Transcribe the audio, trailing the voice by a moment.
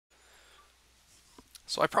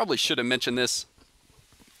So I probably should have mentioned this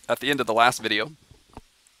at the end of the last video.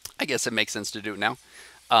 I guess it makes sense to do it now.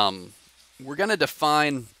 We're going to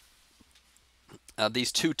define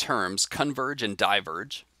these two terms, converge and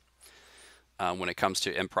diverge, when it comes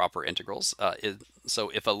to improper integrals. So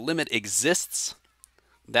if a limit exists,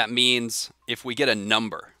 that means if we get a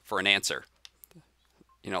number for an answer,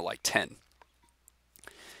 like 10,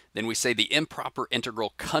 then we say the improper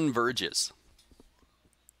integral converges.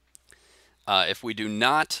 If we do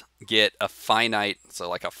not get a finite, so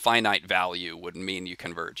like a finite value would mean you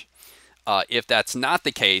converge. If that's not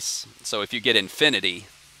the case, so if you get infinity,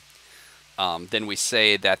 then we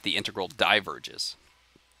say that the integral diverges.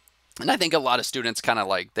 And I think a lot of students kind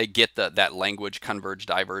of they get that language, converge,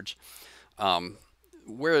 diverge,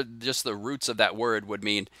 where just the roots of that word would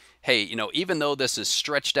mean, hey, even though this is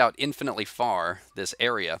stretched out infinitely far, this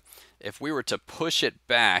area, if we were to push it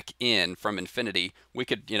back in from infinity, we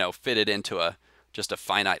could, fit it into just a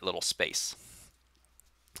finite little space.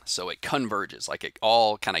 So it converges, like it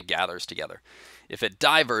all kind of gathers together. If it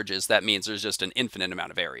diverges, that means there's just an infinite amount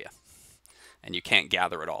of area, and you can't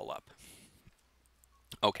gather it all up.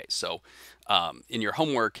 Okay, so in your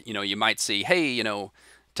homework, you might see, hey,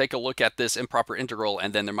 take a look at this improper integral,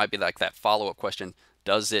 and then there might be like that follow-up question,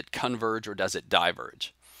 does it converge or does it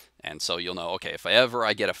diverge? And so you'll know, okay, if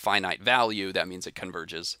I get a finite value, that means it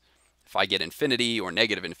converges. If I get infinity or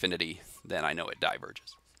negative infinity, then I know it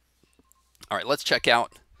diverges. All right, let's check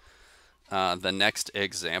out the next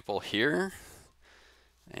example here.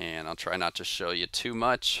 And I'll try not to show you too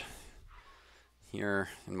much here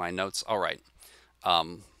in my notes. All right.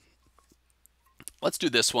 Let's do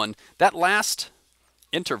this one. That last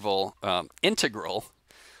integral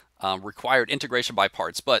required integration by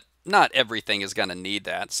parts, but not everything is going to need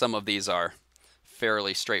that. Some of these are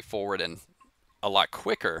fairly straightforward and a lot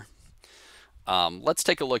quicker. Let's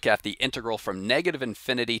take a look at the integral from negative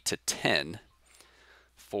infinity to 10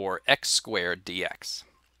 for x squared dx.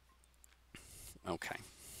 Okay.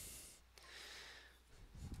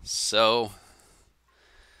 So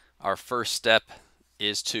our first step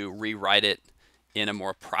is to rewrite it in a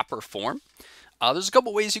more proper form. There's a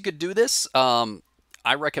couple ways you could do this.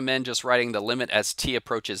 I recommend just writing the limit as t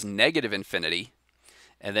approaches negative infinity,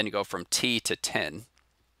 and then you go from t to 10.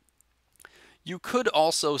 You could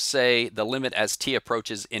also say the limit as t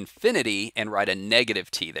approaches infinity and write a negative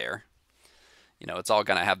t there. It's all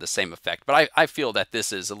going to have the same effect, but I feel that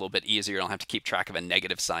this is a little bit easier. You don't have to keep track of a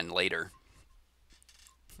negative sign later.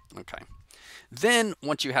 Okay. Then,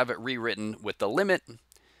 once you have it rewritten with the limit,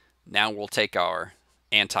 now we'll take our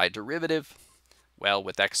antiderivative. Well,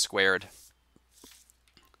 with x squared,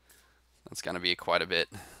 that's going to be quite a bit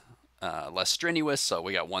less strenuous. So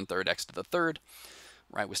we got 1/3 x to the third,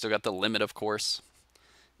 right? We still got the limit, of course.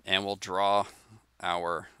 And we'll draw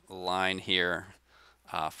our line here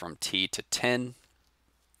from t to 10.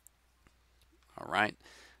 All right.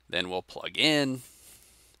 Then we'll plug in.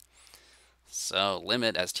 So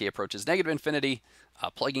limit as t approaches negative infinity.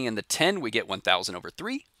 Plugging in the 10, we get 1,000 over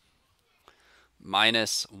 3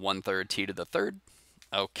 minus 1/3 t to the third.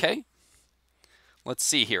 Okay. Let's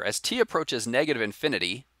see here. As t approaches negative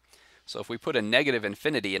infinity, so if we put a negative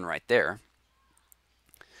infinity in right there,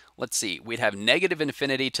 let's see, we'd have negative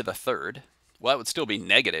infinity to the third. Well, it would still be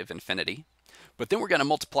negative infinity, but then we're going to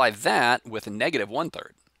multiply that with negative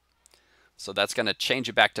 1/3. So that's going to change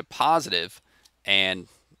it back to positive, and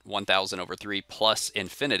 1,000 over 3 plus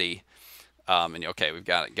infinity, and okay, we've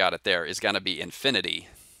got it there, is going to be infinity.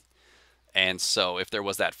 And so if there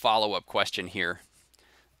was that follow-up question here,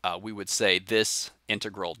 we would say this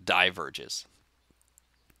integral diverges.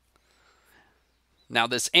 Now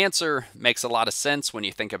this answer makes a lot of sense when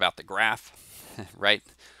you think about the graph, right?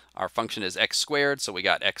 Our function is x squared, so we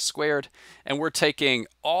got x squared, and we're taking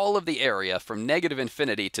all of the area from negative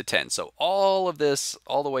infinity to 10. So all of this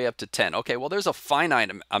all the way up to 10. Okay, well there's a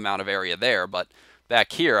finite amount of area there, but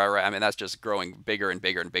back here, I mean, that's just growing bigger and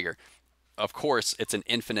bigger and bigger. Of course, it's an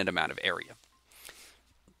infinite amount of area.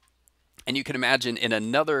 And you can imagine in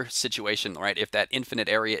another situation, right, if that infinite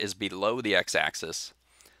area is below the x-axis,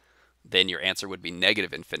 then your answer would be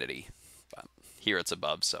negative infinity. But here it's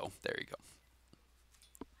above, so there you go.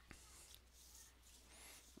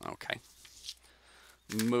 Okay.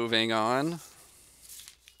 Moving on.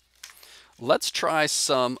 Let's try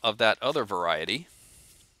some of that other variety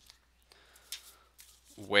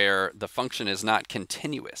where the function is not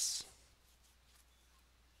continuous.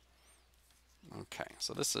 Okay,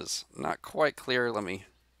 so this is not quite clear. Let me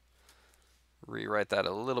rewrite that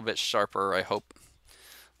a little bit sharper, I hope.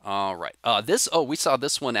 All right. We saw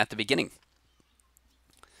this one at the beginning.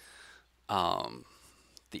 The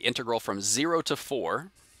integral from 0 to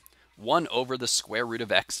 4 1 over the square root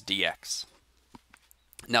of x dx.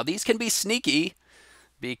 Now these can be sneaky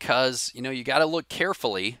because, you got to look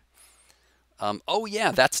carefully. Oh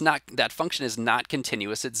yeah, that function is not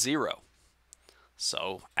continuous at 0.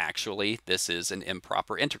 So actually, this is an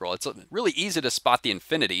improper integral. It's really easy to spot the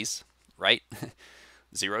infinities, right?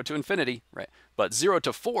 0 to infinity, right? But 0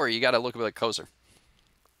 to 4, you got to look a bit closer.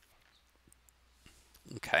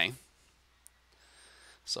 Okay.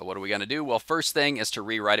 So what are we going to do? Well, first thing is to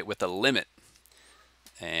rewrite it with a limit.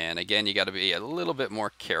 And again, you got to be a little bit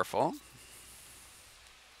more careful.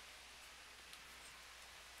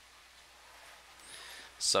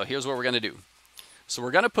 So here's what we're going to do. So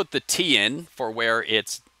we're going to put the t in for where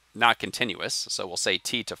it's not continuous. So we'll say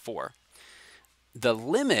t to 4. The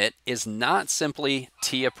limit is not simply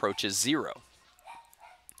t approaches 0.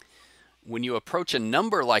 When you approach a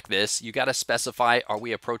number like this, you got to specify, are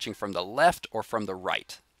we approaching from the left or from the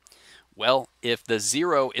right? Well, if the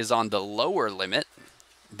 0 is on the lower limit,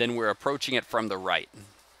 then we're approaching it from the right.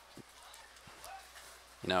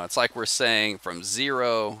 It's like we're saying from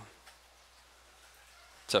 0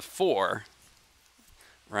 to 4,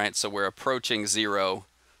 right? So we're approaching 0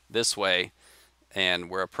 this way, and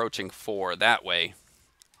we're approaching 4 that way.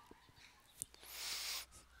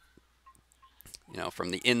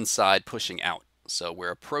 From the inside pushing out. So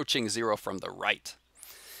we're approaching 0 from the right.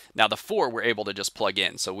 Now the 4 we're able to just plug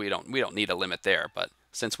in, so we don't need a limit there. But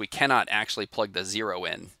since we cannot actually plug the 0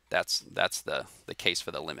 in, that's the case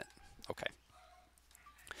for the limit. Okay.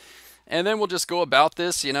 And then we'll just go about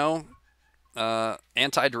this,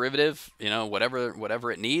 antiderivative,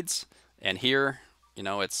 whatever it needs. And here,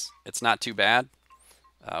 it's not too bad.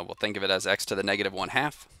 We'll think of it as x to the negative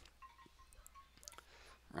 1/2.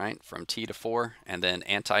 Right, from t to 4, and then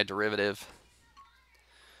antiderivative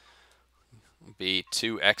will be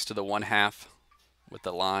 2x to the 1/2 with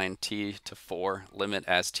the line t to 4, limit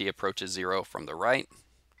as t approaches 0 from the right.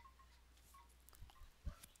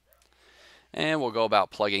 And we'll go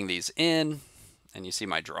about plugging these in, and you see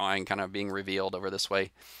my drawing kind of being revealed over this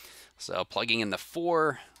way. So plugging in the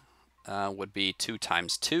 4 would be 2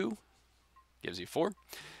 times 2, gives you 4.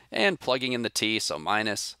 And plugging in the t, so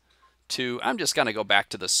minus 2. I'm just going to go back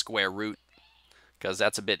to the square root because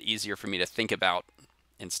that's a bit easier for me to think about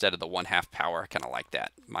instead of the 1/2 power. I kind of like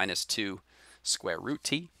that. Minus 2 square root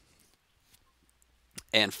t.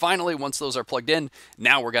 And finally, once those are plugged in,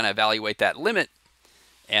 now we're going to evaluate that limit.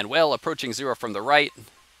 And well, approaching 0 from the right,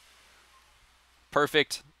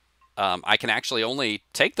 perfect. I can actually only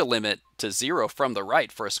take the limit to 0 from the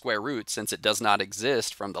right for a square root since it does not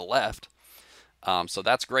exist from the left. So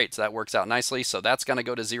that's great. So that works out nicely. So that's going to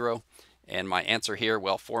go to 0. And my answer here,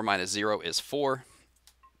 well, 4 minus 0 is 4.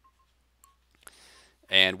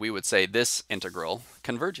 And we would say this integral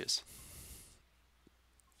converges.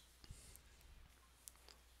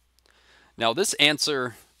 Now this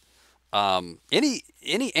answer, any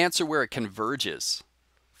answer where it converges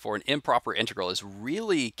for an improper integral is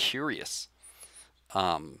really curious.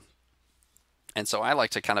 And so I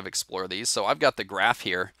like to kind of explore these. So I've got the graph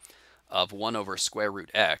here of 1 over square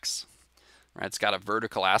root x. Right, it's got a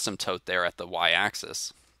vertical asymptote there at the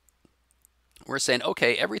y-axis. We're saying,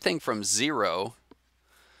 okay, everything from 0,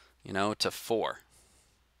 to 4.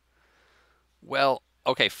 Well,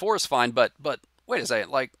 okay, 4 is fine, but wait a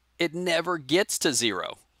second, like it never gets to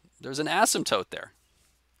 0. There's an asymptote there.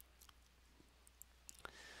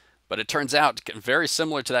 But it turns out, very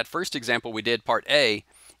similar to that first example we did, part A,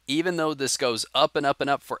 even though this goes up and up and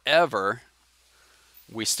up forever,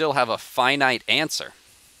 we still have a finite answer.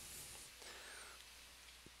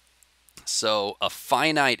 So a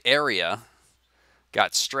finite area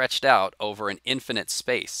got stretched out over an infinite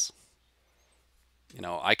space.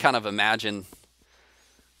 I kind of imagine,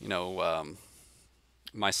 my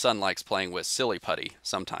son likes playing with silly putty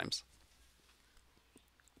sometimes.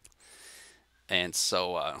 And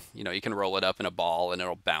so, you can roll it up in a ball and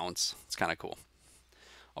it'll bounce. It's kind of cool.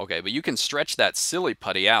 Okay, but you can stretch that silly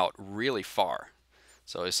putty out really far.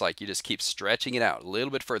 So it's like you just keep stretching it out a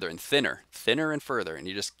little bit further and thinner and further, and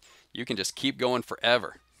you can just keep going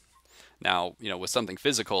forever. Now, with something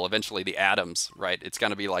physical, eventually the atoms, right, it's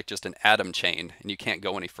going to be like just an atom chain, and you can't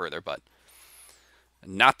go any further. But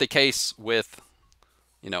not the case with,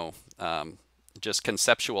 just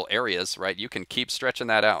conceptual areas, right? You can keep stretching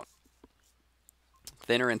that out.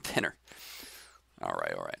 Thinner and thinner. All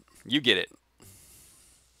right. You get it.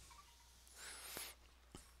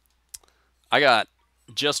 I got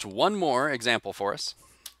just one more example for us.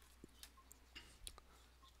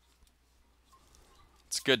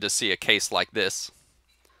 It's good to see a case like this.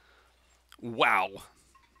 Wow.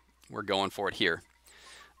 We're going for it here.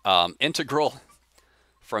 Integral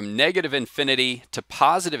from negative infinity to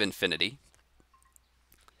positive infinity.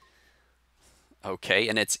 Okay,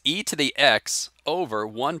 and it's e to the x over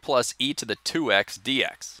 1 plus e to the 2x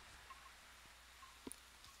dx.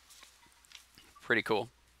 Pretty cool.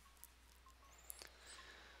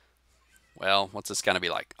 Well, what's this going to be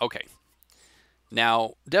like? Okay.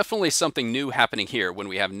 Now, definitely something new happening here when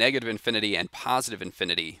we have negative infinity and positive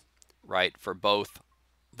infinity, right, for both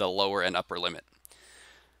the lower and upper limit.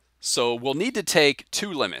 So we'll need to take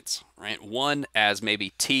two limits, right? One as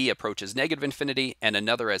maybe t approaches negative infinity and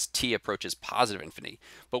another as t approaches positive infinity.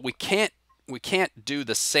 But we can't do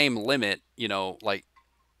the same limit, we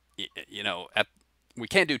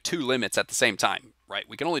can't do two limits at the same time, right?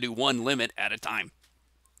 We can only do one limit at a time.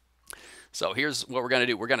 So here's what we're going to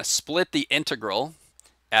do. We're going to split the integral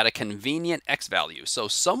at a convenient x value. So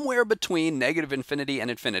somewhere between negative infinity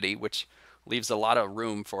and infinity, which leaves a lot of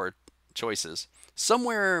room for choices.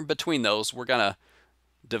 Somewhere between those, we're going to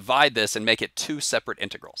divide this and make it two separate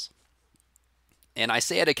integrals. And I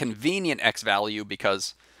say at a convenient x value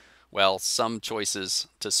because, well, some choices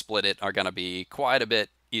to split it are going to be quite a bit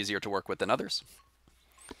easier to work with than others.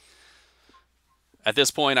 At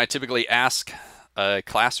this point, I typically ask a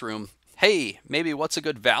classroom, hey, maybe what's a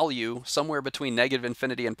good value somewhere between negative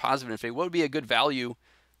infinity and positive infinity? What would be a good value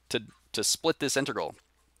to split this integral?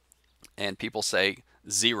 And people say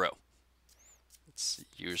 0. It's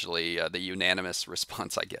usually the unanimous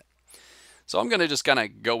response I get. So I'm going to just kind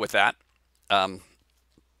of go with that.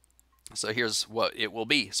 So here's what it will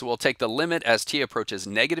be. So we'll take the limit as t approaches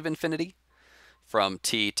negative infinity from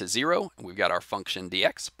t to 0. And we've got our function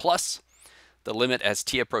dx plus the limit as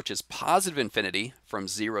t approaches positive infinity from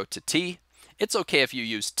 0 to t. It's okay if you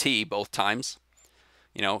use t both times.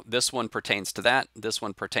 This one pertains to that, this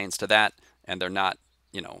one pertains to that, and they're not,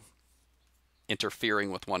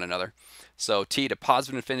 interfering with one another. So t to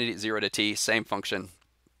positive infinity, 0 to t, same function.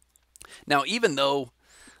 Now, even though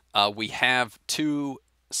we have two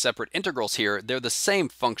separate integrals here, they're the same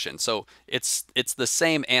function. So it's the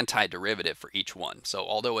same antiderivative for each one. So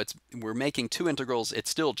although we're making two integrals, it's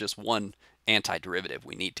still just one antiderivative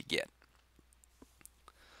we need to get.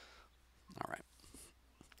 All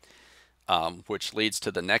right. Which leads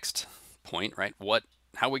to the next point, right?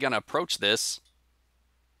 How are we going to approach this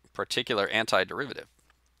particular antiderivative?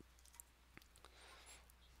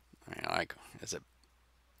 Like, is it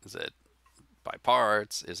by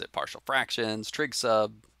parts? Is it partial fractions? Trig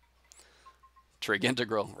sub? Trig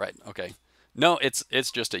integral? Right? Okay. No, it's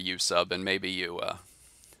just a u sub, and maybe you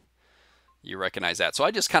recognize that. So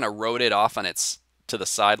I just kind of wrote it off on its to the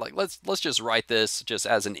side. Like let's just write this just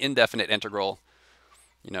as an indefinite integral.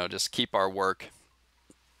 Just keep our work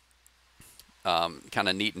kind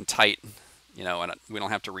of neat and tight. And we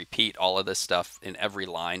don't have to repeat all of this stuff in every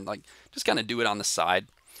line. Like, just kind of do it on the side.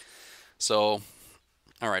 So,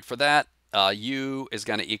 all right, for that, u is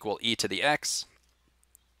going to equal e to the x,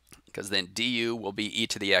 because then du will be e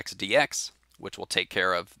to the x dx, which will take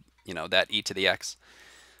care of, that e to the x.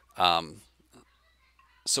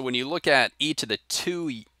 So when you look at e to the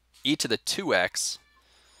 2x,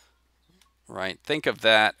 right, think of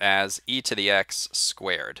that as e to the x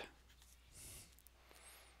squared.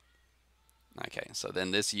 Okay, so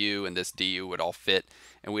then this u and this du would all fit,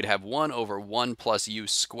 and we'd have 1 over 1 plus u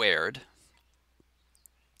squared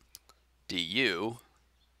du,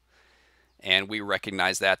 and we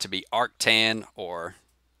recognize that to be arctan or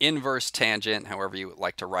inverse tangent, however you would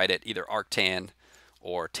like to write it, either arctan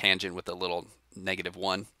or tangent with a little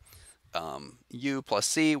 -1. U plus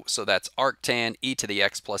c, so that's arctan e to the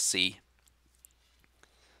x plus c.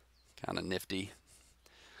 Kind of nifty.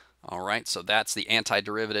 All right, so that's the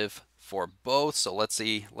antiderivative for both. So let's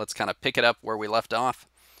kind of pick it up where we left off.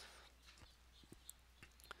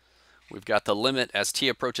 We've got the limit as t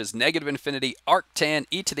approaches negative infinity, arctan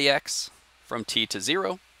e to the x from t to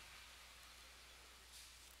 0,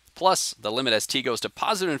 plus the limit as t goes to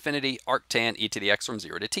positive infinity, arctan e to the x from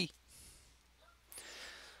 0 to t.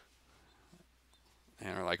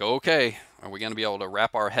 And we're like, okay, are we going to be able to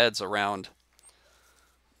wrap our heads around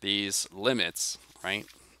these limits, right?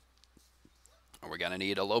 Are we going to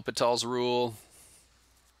need a L'Hopital's rule?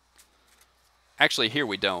 Actually, here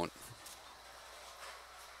we don't.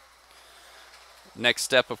 Next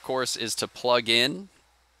step, of course, is to plug in.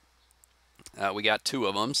 We got two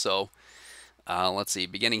of them, so let's see.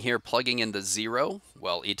 Beginning here, plugging in the 0.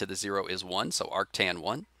 Well, e to the 0 is 1, so arctan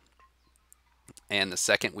 1. And the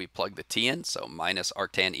second, we plug the t in, so minus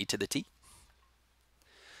arctan e to the t.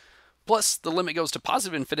 Plus, the limit goes to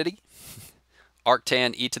positive infinity.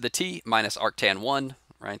 Arctan e to the t minus arctan 1,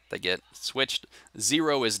 right? They get switched.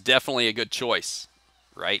 0 is definitely a good choice,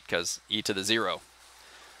 right? Because e to the 0.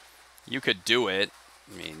 You could do it,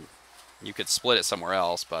 I mean, you could split it somewhere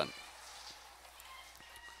else, but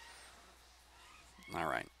all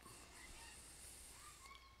right.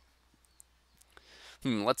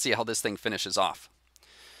 Let's see how this thing finishes off.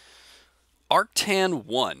 Arctan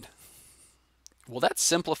 1. Will that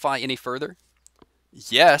simplify any further?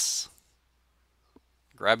 Yes.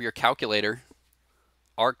 Grab your calculator.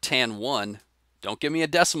 Arctan 1. Don't give me a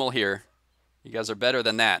decimal here. You guys are better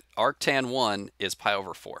than that. Arctan 1 is pi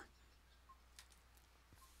over 4.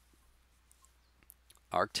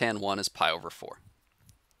 Arctan 1 is pi over 4.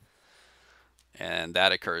 And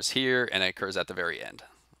that occurs here, and it occurs at the very end.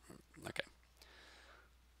 Okay.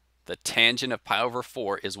 The tangent of pi over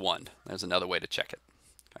 4 is 1. There's another way to check it.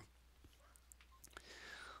 Okay.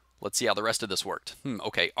 Let's see how the rest of this worked.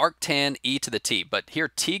 Okay, arctan e to the t, but here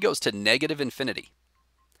t goes to negative infinity.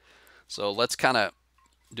 So let's kind of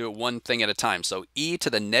do it one thing at a time. So e to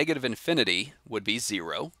the negative infinity would be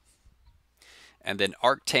 0. And then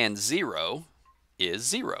arctan 0 is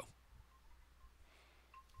 0.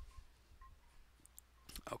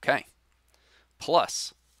 Okay.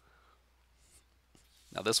 Plus.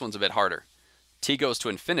 Now this one's a bit harder. T goes to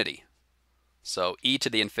infinity. So e to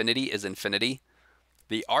the infinity is infinity.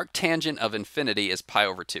 The arctangent of infinity is pi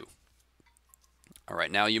over 2. All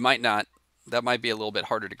right, now you might not, that might be a little bit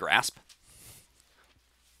harder to grasp.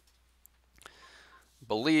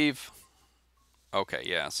 Believe, okay,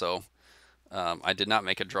 yeah, so I did not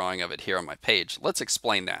make a drawing of it here on my page. Let's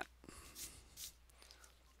explain that.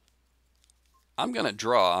 I'm going to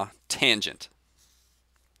draw tangent.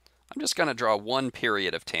 I'm just going to draw one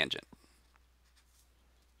period of tangent.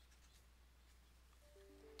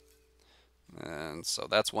 And so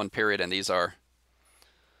that's one period, and these are,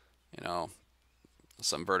 you know,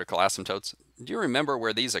 some vertical asymptotes. Do you remember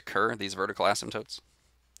where these occur, these vertical asymptotes?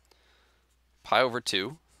 Pi over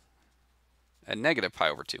 2 and negative pi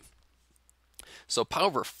over 2. So pi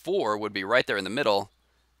over 4 would be right there in the middle,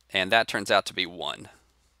 and that turns out to be 1.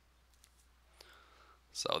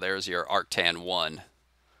 So there's your arctan 1. You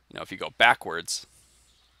know, if you go backwards.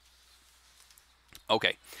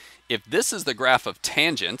 Okay, if this is the graph of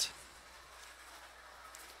tangent,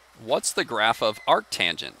 what's the graph of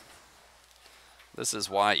arctangent? This is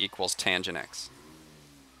y equals tangent x.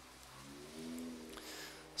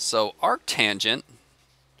 So arctangent,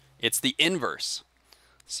 it's the inverse.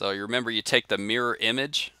 So you remember you take the mirror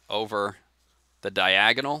image over the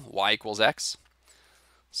diagonal, y equals x.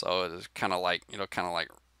 So it's kind of like,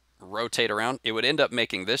 rotate around. It would end up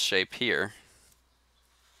making this shape here.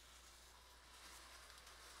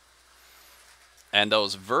 And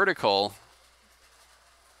those vertical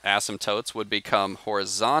asymptotes would become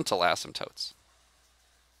horizontal asymptotes.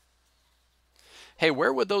 Hey,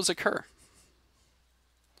 where would those occur?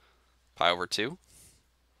 Pi over 2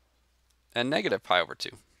 and negative pi over 2.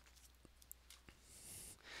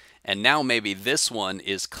 And now maybe this one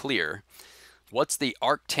is clear. What's the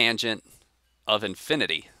arctangent of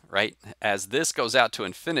infinity, right? As this goes out to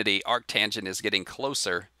infinity, arctangent is getting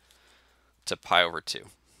closer to pi over 2.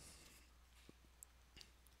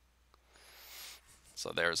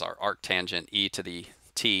 So there's our arctangent e to the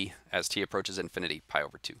t as t approaches infinity, pi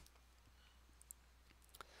over 2.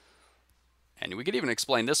 And we could even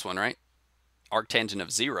explain this one, right? Arctangent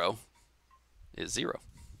of 0 is 0.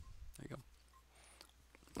 There you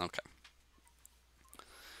go. Okay.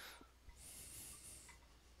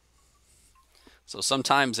 So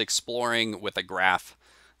sometimes exploring with a graph,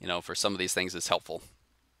 for some of these things is helpful.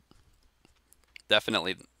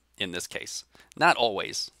 Definitely in this case. Not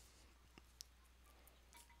always.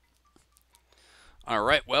 All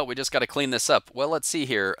right, well, we just got to clean this up. Well, let's see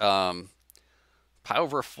here. Pi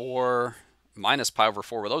over 4 minus pi over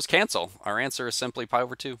 4, will those cancel? Our answer is simply pi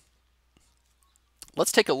over 2.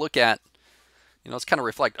 Let's take a look at, let's kind of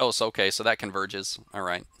reflect. Oh, so okay, so that converges. All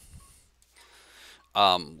right.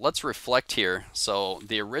 Let's reflect here. So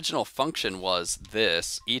the original function was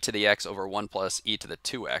this, e to the x over 1 plus e to the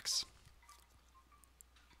 2x.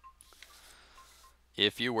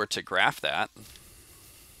 If you were to graph that,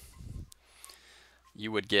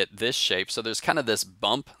 you would get this shape. So there's kind of this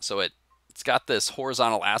bump. So it's got this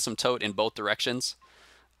horizontal asymptote in both directions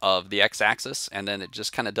of the x-axis, and then it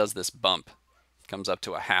just kind of does this bump. Comes up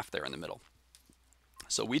to a half there in the middle.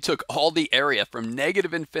 So we took all the area from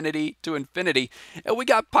negative infinity to infinity, and we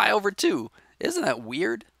got pi over 2. Isn't that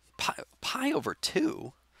weird? Pi over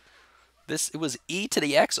 2? It was e to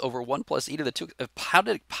the x over 1 plus e to the 2. How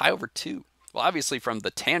did pi over 2? Well, obviously from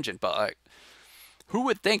the tangent, but who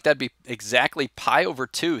would think that'd be exactly pi over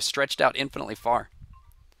 2 stretched out infinitely far?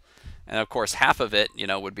 And of course, half of it,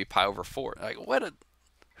 would be pi over 4. Like,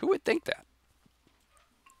 who would think that?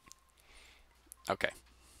 Okay.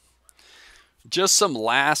 Just some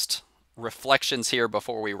last reflections here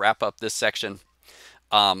before we wrap up this section.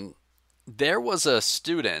 There was a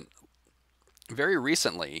student very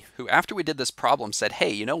recently who, after we did this problem, said,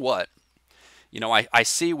 hey, you know what? I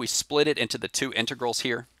see we split it into the two integrals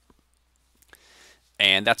here,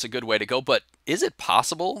 and that's a good way to go, but is it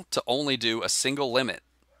possible to only do a single limit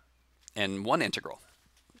in one integral?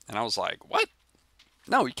 And I was like, what?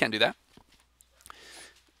 No, you can't do that.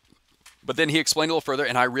 But then he explained a little further,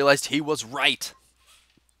 and I realized he was right.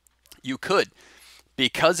 You could.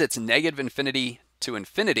 Because it's negative infinity to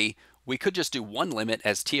infinity, we could just do one limit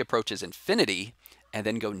as t approaches infinity, and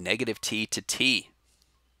then go negative t to t.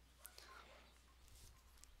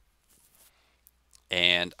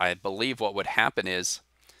 And I believe what would happen is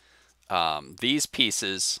these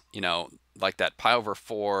pieces, like that pi over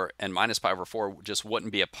 4 and minus pi over 4 just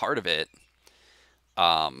wouldn't be a part of it.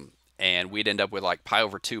 And we'd end up with like pi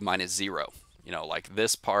over 2 minus 0, like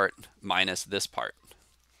this part minus this part.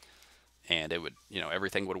 And it would,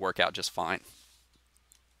 everything would work out just fine.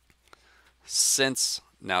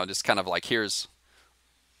 Now just kind of like, here's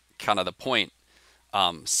kind of the point.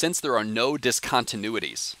 Since there are no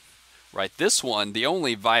discontinuities, right? This one, the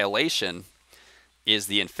only violation is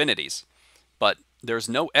the infinities, but there's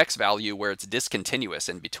no x value where it's discontinuous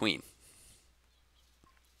in between.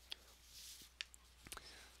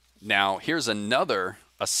 Now, here's a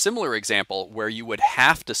similar example where you would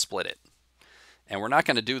have to split it. And we're not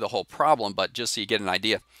going to do the whole problem, but just so you get an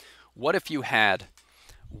idea, what if you had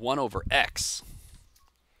 1 over x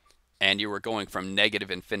and you were going from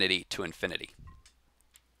negative infinity to infinity?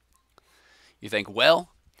 You think, well,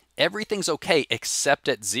 everything's okay except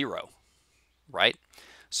at 0, right?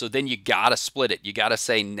 So then you got to split it. You got to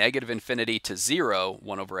say negative infinity to 0,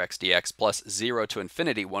 1 over x dx, plus 0 to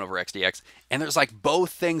infinity, 1 over x dx. And there's like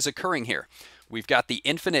both things occurring here. We've got the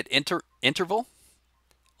infinite interval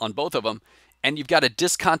on both of them, and you've got a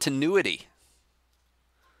discontinuity.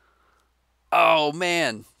 Oh,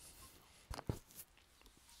 man.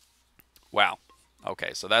 Wow.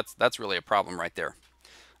 Okay, so that's really a problem right there.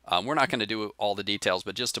 We're not going to do all the details,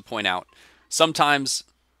 but just to point out, sometimes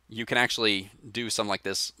you can actually do something like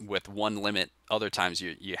this with one limit. Other times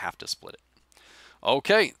you have to split it.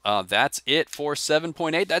 Okay, that's it for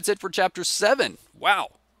 7.8. That's it for Chapter 7. Wow.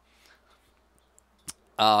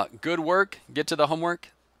 Good work. Get to the homework,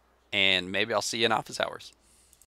 and maybe I'll see you in office hours.